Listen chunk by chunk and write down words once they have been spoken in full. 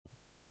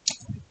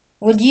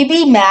Would you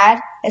be mad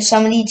if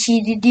somebody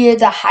cheated you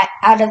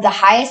out of the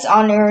highest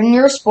honor in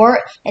your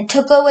sport and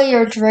took away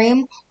your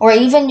dream or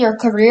even your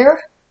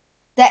career?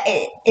 That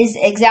is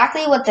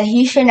exactly what the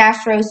Houston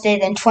Astros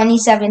did in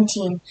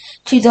 2017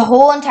 to the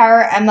whole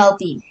entire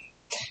MLB.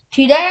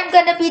 Today I'm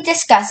going to be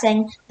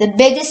discussing the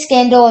biggest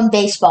scandal in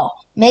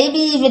baseball, maybe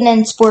even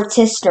in sports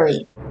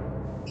history.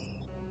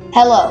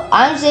 Hello,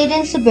 I'm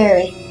Zayden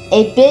Saberi,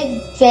 a big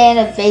fan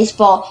of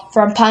baseball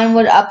from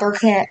Pinewood Upper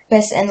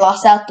Campus in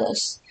Los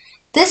Altos.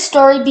 This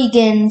story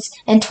begins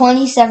in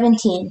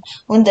 2017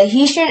 when the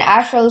Houston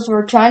Astros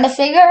were trying to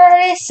figure out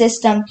a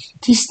system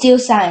to steal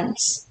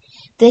signs.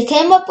 They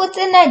came up with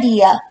an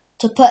idea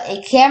to put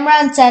a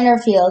camera in center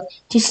field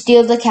to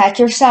steal the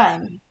catcher's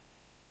sign.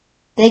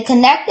 They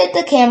connected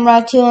the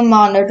camera to a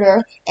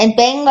monitor and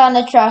banged on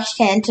a trash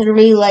can to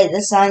relay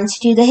the signs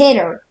to the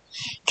hitter.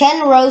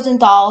 Ken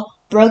Rosenthal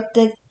broke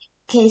the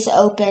case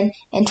open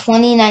in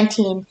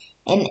 2019,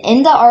 and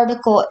in the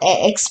article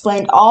it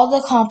explained all the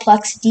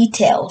complex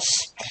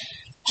details.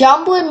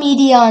 John Boy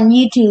Media on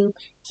YouTube,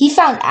 he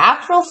found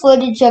actual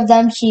footage of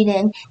them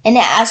cheating, and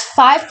it has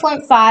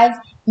 5.5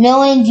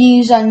 million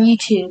views on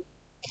YouTube.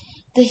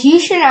 The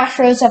Houston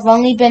Astros have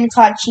only been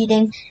caught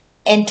cheating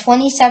in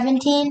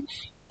 2017,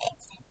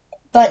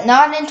 but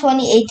not in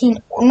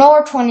 2018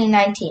 nor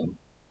 2019.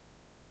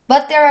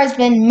 But there has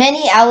been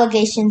many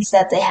allegations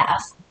that they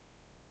have.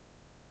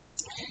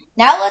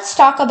 Now let's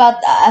talk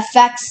about the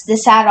effects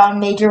this had on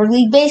Major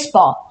League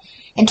Baseball.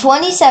 In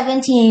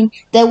 2017,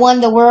 they won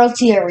the World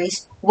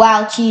Series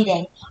while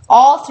cheating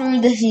all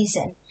through the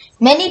season.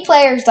 Many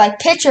players, like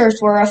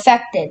pitchers, were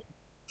affected.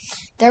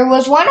 There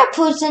was one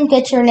opposing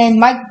pitcher named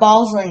Mike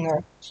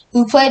Balslinger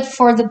who played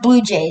for the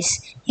Blue Jays.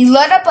 He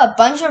let up a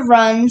bunch of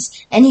runs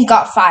and he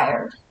got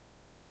fired.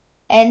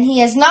 And he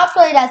has not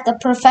played at the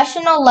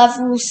professional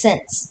level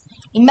since.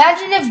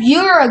 Imagine if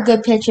you were a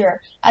good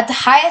pitcher at the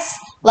highest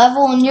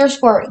level in your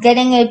sport,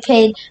 getting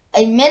paid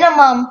a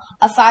minimum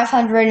of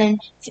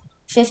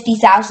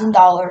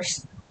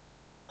 $550,000.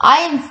 I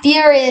am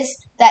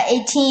furious that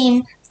a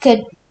team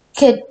could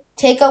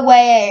take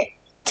away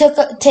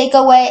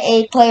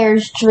a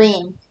player's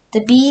dream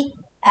to be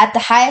at the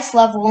highest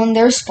level in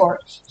their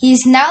sport.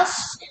 He's now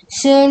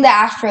suing the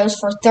Astros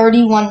for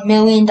 $31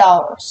 million.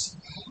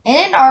 In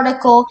an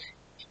article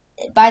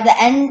by the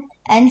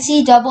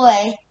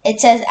NCAA, it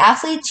says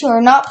athletes who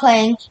are not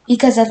playing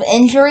because of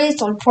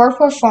injuries or poor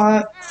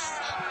performance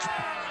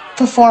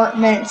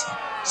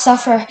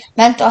suffer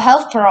mental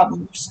health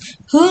problems.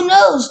 Who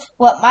knows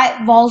what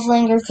Mike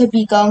Balslinger could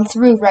be going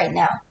through right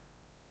now?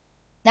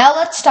 Now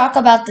let's talk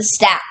about the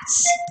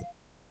stats.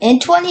 In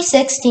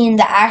 2016,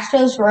 the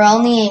Astros were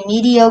only a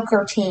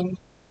mediocre team.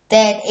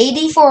 They had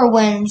 84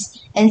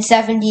 wins and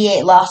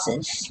 78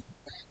 losses.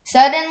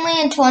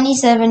 Suddenly in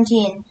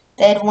 2017,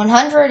 they had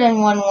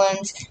 101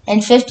 wins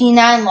and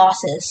 59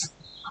 losses.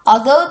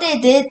 Although they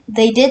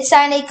did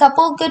sign a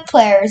couple good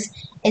players,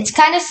 it's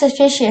kind of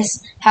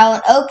suspicious how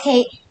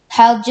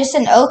just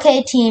an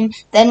okay team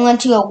then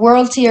went to a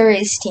World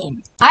Series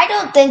team. I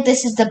don't think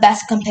this is the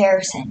best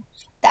comparison.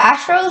 The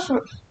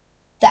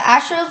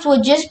Astros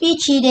would just be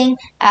cheating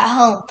at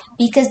home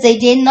because they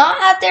did not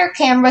have their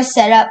cameras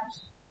set up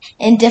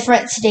in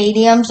different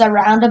stadiums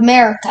around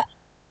America.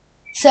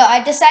 So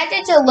I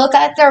decided to look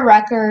at their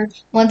record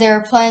when they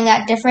were playing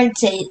at different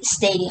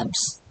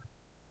stadiums.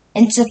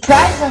 And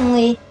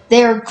surprisingly,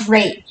 they were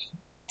great.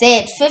 They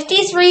had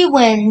 53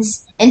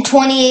 wins and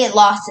 28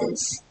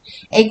 losses.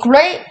 A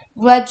great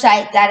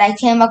website that I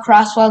came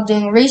across while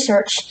doing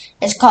research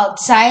is called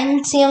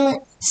Sign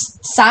Stealing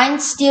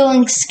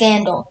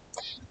Scandal.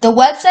 The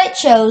website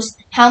shows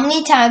how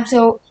many times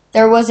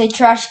there was a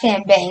trash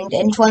can banged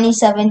in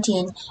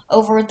 2017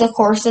 over the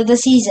course of the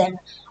season.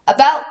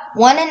 About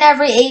 1 in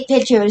every 8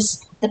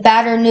 pitches, the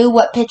batter knew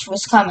what pitch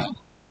was coming.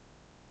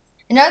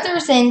 Another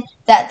thing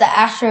that the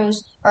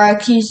Astros are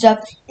accused of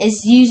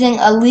is using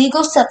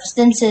illegal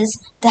substances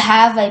to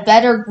have a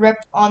better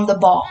grip on the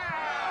ball.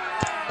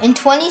 In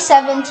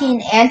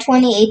 2017 and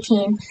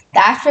 2018, the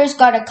Astros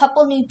got a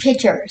couple new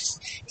pitchers,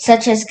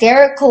 such as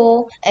Garrett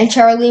Cole and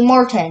Charlie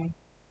Morton.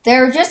 They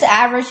were just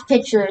average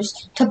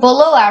pitchers to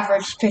below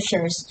average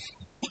pitchers.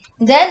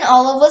 Then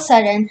all of a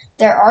sudden,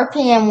 their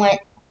RPM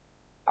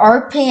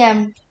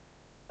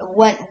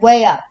went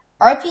way up.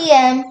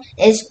 RPM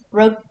is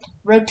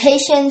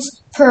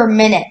rotations per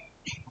minute.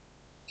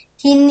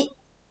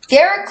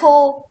 Garrett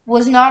Cole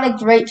was not a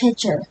great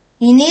pitcher.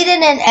 He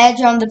needed an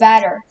edge on the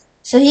batter,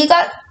 so he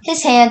got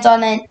his hands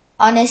on a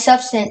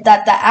substance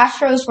that the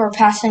Astros were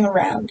passing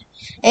around.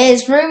 It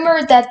is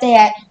rumored that they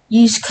had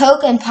used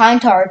coke and pine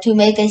tar to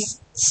make a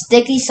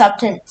sticky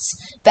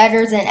substance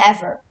better than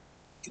ever.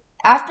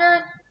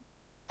 After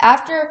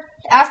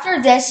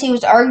this, he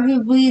was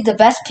arguably the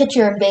best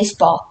pitcher in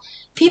baseball.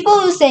 People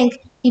who think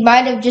he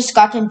might have just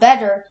gotten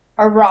better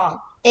are wrong.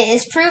 It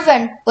is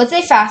proven with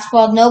a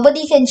fastball,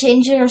 nobody can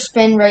change their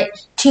spin rate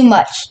too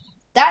much.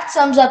 That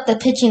sums up the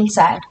pitching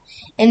side.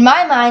 In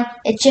my mind,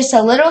 it's just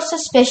a little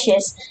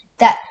suspicious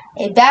that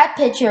a bad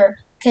pitcher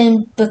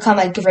can become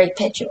a great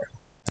pitcher.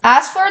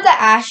 As for the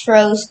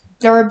Astros,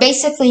 There were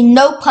basically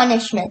no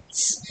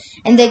punishments,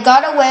 and they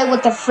got away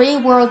with the free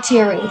World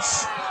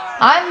Series.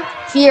 I'm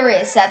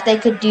furious that they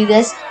could do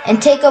this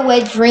and take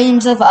away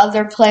dreams of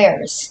other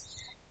players.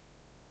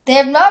 They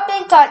have not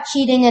been caught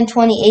cheating in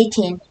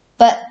 2018,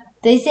 but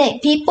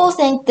people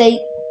think they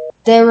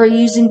were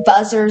using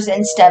buzzers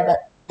instead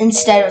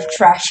of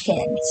trash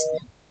cans.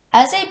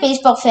 As a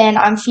baseball fan,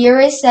 I'm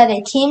furious that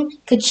a team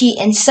could cheat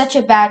in such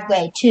a bad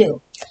way,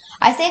 too.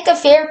 I think a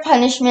fair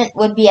punishment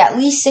would be at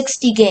least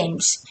 60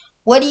 games.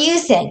 What do you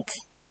think?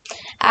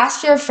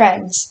 Ask your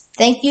friends.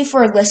 Thank you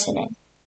for listening.